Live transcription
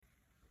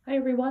Hi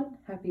everyone,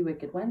 happy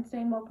Wicked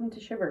Wednesday and welcome to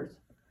Shivers.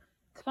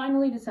 It's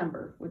finally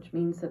December, which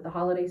means that the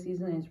holiday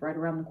season is right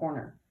around the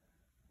corner.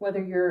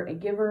 Whether you're a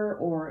giver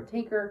or a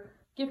taker,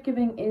 gift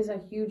giving is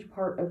a huge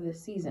part of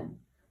this season.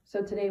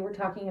 So today we're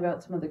talking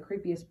about some of the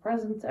creepiest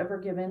presents ever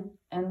given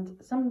and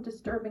some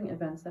disturbing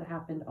events that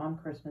happened on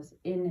Christmas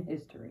in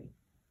history.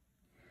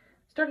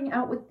 Starting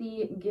out with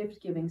the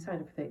gift giving side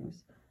of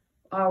things,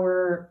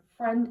 our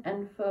friend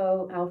and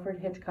foe Alfred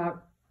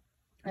Hitchcock,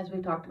 as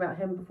we talked about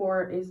him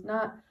before, is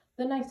not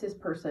the nicest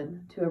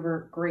person to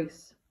ever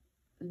grace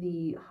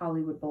the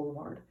Hollywood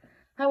Boulevard.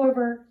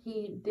 However,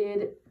 he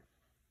did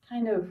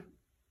kind of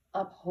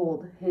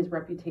uphold his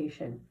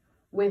reputation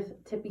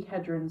with Tippi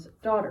Hedren's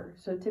daughter.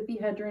 So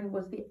Tippi Hedren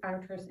was the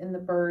actress in The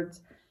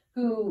Birds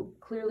who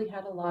clearly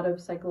had a lot of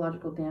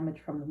psychological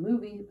damage from the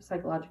movie,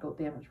 psychological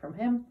damage from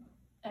him,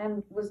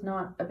 and was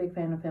not a big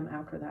fan of him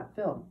after that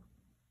film.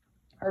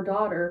 Her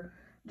daughter,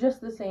 just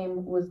the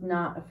same, was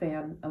not a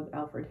fan of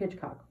Alfred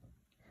Hitchcock.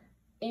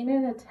 In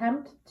an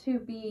attempt to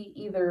be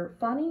either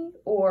funny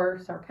or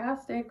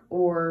sarcastic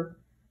or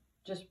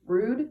just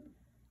rude,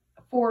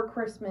 for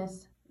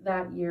Christmas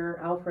that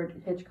year,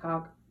 Alfred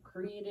Hitchcock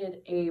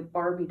created a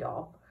Barbie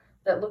doll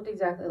that looked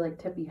exactly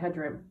like Tippi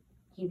Hedren.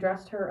 He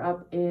dressed her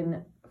up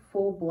in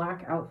full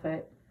black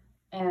outfit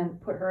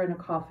and put her in a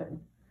coffin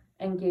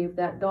and gave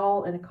that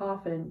doll in a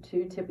coffin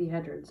to Tippi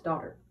Hedren's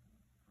daughter.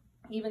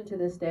 Even to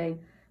this day,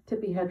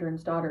 Tippi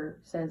Hedren's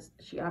daughter says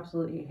she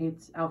absolutely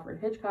hates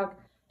Alfred Hitchcock,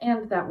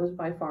 and that was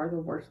by far the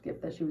worst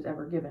gift that she was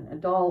ever given, a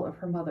doll of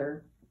her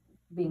mother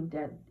being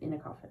dead in a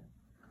coffin.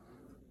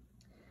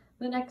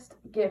 The next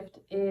gift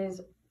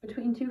is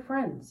between two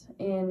friends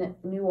in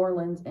New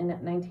Orleans in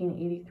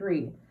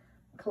 1983.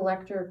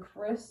 Collector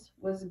Chris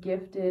was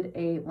gifted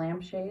a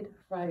lampshade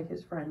by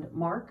his friend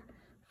Mark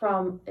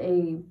from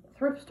a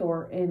thrift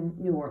store in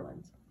New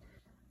Orleans.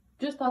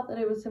 Just thought that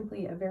it was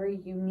simply a very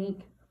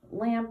unique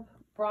lamp,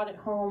 brought it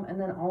home, and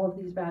then all of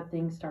these bad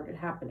things started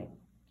happening.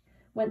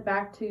 Went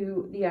back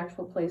to the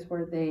actual place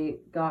where they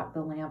got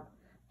the lamp,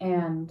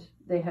 and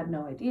they had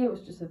no idea. It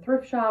was just a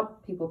thrift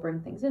shop. People bring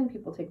things in,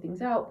 people take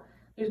things out.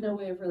 There's no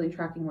way of really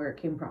tracking where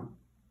it came from.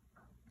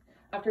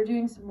 After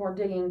doing some more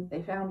digging,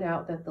 they found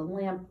out that the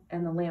lamp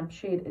and the lamp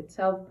shade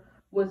itself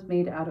was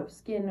made out of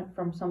skin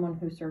from someone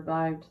who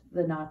survived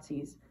the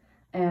Nazis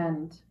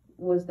and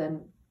was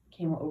then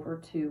came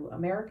over to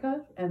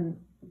America and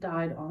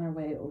died on their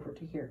way over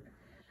to here.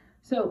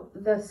 So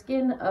the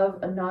skin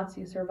of a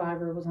Nazi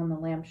survivor was on the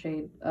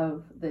lampshade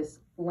of this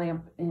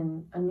lamp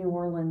in a New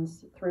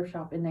Orleans thrift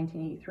shop in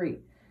 1983.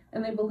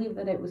 And they believe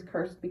that it was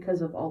cursed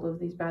because of all of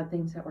these bad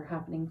things that were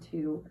happening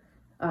to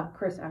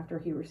Chris after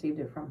he received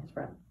it from his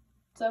friend.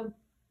 So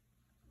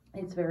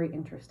it's very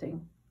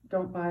interesting.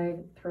 Don't buy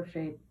thrift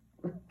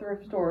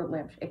store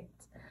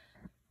lampshades.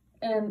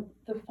 And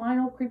the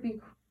final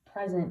creepy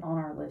present on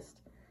our list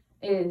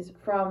is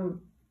from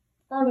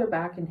farther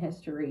back in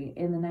history,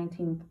 in the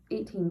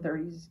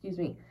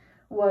 1830s,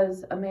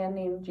 was a man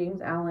named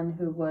James Allen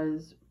who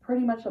was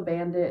pretty much a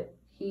bandit.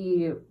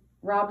 He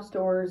robbed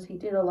stores, he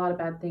did a lot of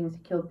bad things,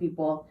 he killed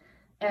people,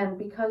 and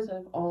because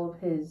of all of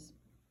his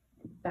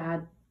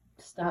bad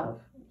stuff,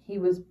 he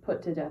was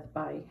put to death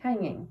by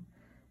hanging.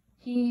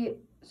 He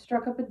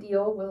struck up a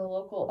deal with a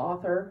local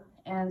author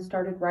and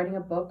started writing a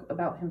book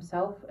about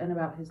himself and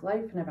about his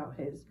life and about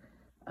his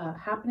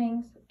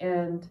happenings,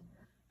 and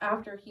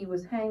after he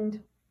was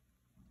hanged,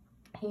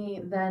 he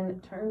then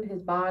turned his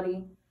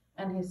body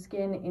and his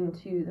skin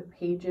into the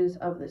pages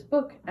of this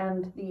book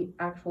and the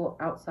actual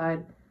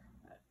outside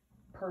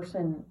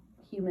person,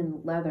 human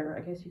leather,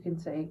 I guess you can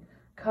say,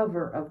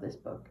 cover of this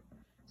book.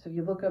 So if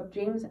you look up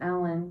James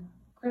Allen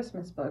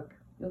Christmas book,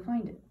 you'll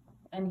find it.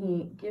 And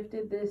he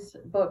gifted this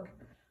book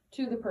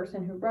to the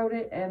person who wrote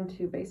it and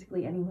to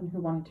basically anyone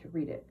who wanted to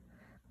read it.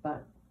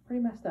 But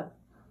pretty messed up.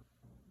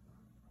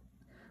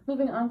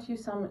 Moving on to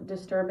some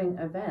disturbing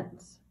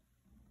events.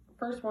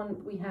 First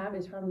one we have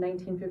is from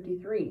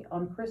 1953.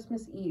 On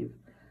Christmas Eve,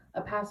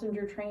 a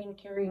passenger train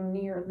carrying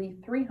nearly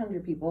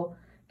 300 people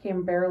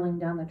came barreling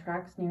down the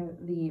tracks near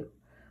the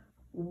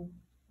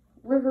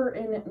river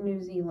in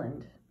New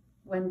Zealand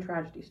when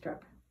tragedy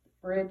struck.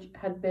 The bridge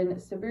had been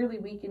severely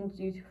weakened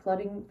due to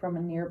flooding from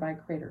a nearby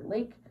crater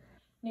lake.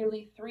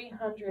 Nearly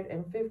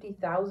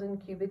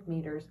 350,000 cubic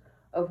meters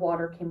of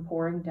water came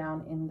pouring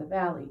down in the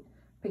valley,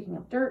 picking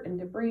up dirt and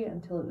debris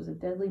until it was a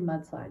deadly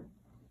mudslide.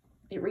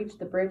 It reached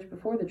the bridge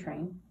before the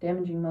train,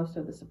 damaging most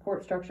of the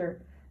support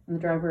structure, and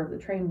the driver of the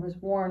train was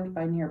warned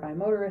by nearby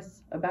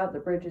motorists about the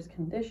bridge's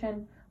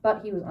condition,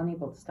 but he was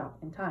unable to stop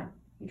in time.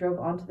 He drove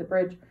onto the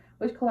bridge,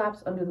 which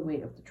collapsed under the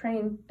weight of the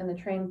train, and the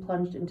train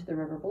plunged into the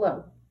river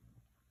below.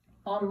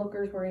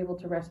 Onlookers were able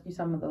to rescue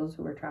some of those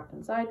who were trapped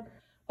inside,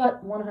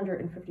 but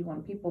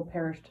 151 people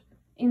perished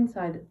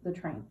inside the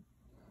train.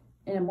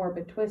 In a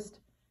morbid twist,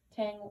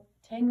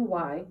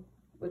 Tanguai,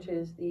 which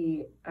is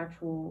the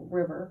actual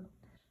river,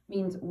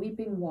 means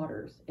weeping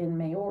waters in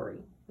Maori,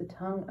 the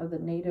tongue of the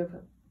native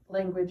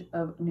language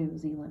of New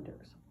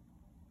Zealanders.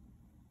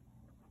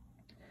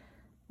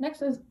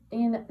 Next is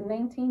in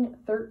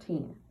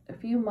 1913, a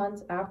few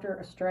months after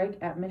a strike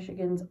at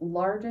Michigan's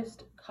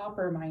largest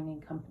copper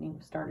mining company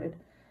was started.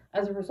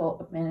 As a result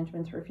of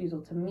management's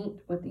refusal to meet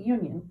with the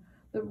union,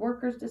 the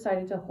workers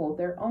decided to hold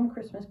their own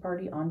Christmas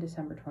party on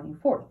December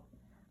 24th.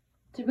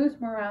 To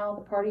boost morale,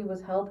 the party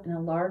was held in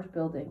a large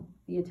building,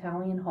 the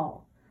Italian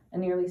Hall,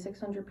 and nearly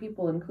 600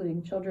 people,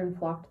 including children,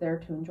 flocked there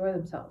to enjoy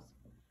themselves.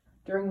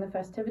 During the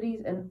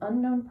festivities, an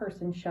unknown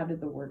person shouted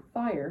the word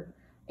fire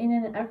in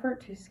an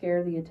effort to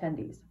scare the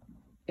attendees.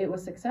 It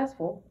was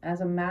successful,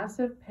 as a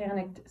massive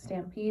panicked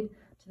stampede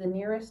to the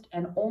nearest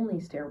and only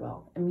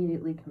stairwell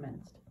immediately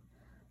commenced.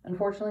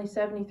 Unfortunately,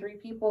 73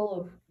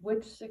 people, of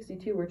which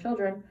 62 were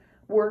children,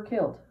 were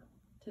killed.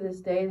 To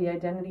this day, the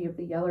identity of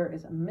the yeller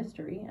is a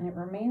mystery, and it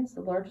remains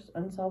the largest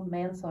unsolved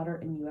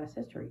manslaughter in U.S.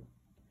 history.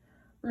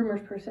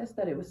 Rumors persist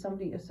that it was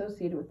somebody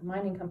associated with the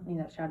mining company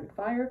that shouted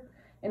fire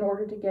in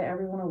order to get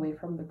everyone away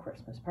from the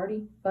Christmas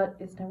party, but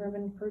it's never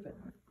been proven.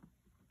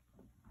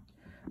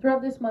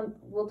 Throughout this month,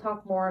 we'll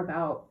talk more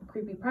about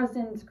creepy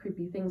presents,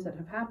 creepy things that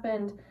have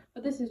happened,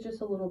 but this is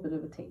just a little bit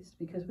of a taste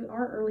because we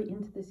are early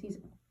into the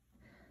season.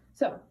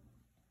 So,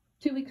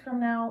 2 weeks from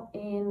now,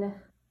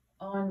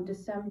 on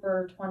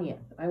December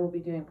 20th, I will be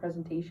doing a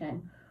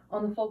presentation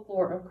on the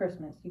folklore of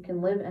Christmas. You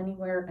can live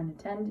anywhere and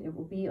attend. It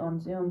will be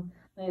on Zoom,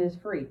 and it is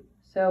free.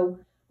 So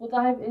we'll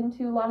dive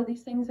into a lot of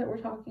these things that we're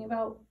talking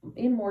about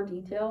in more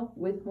detail,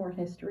 with more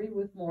history,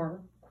 with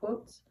more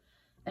quotes,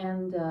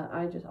 and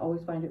I just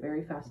always find it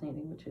very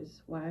fascinating, which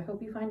is why I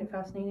hope you find it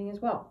fascinating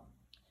as well.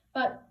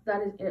 But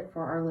that is it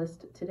for our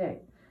list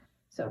today.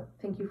 So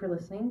thank you for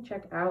listening.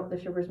 Check out the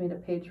Shivers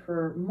Meetup page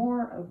for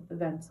more of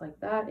events like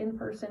that, in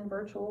person,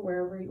 virtual,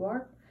 wherever you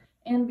are.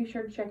 And be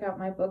sure to check out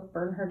my book,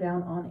 Burn Her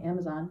Down, on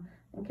Amazon,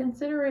 and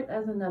consider it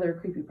as another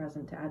creepy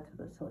present to add to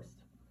this list.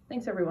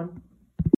 Thanks, everyone.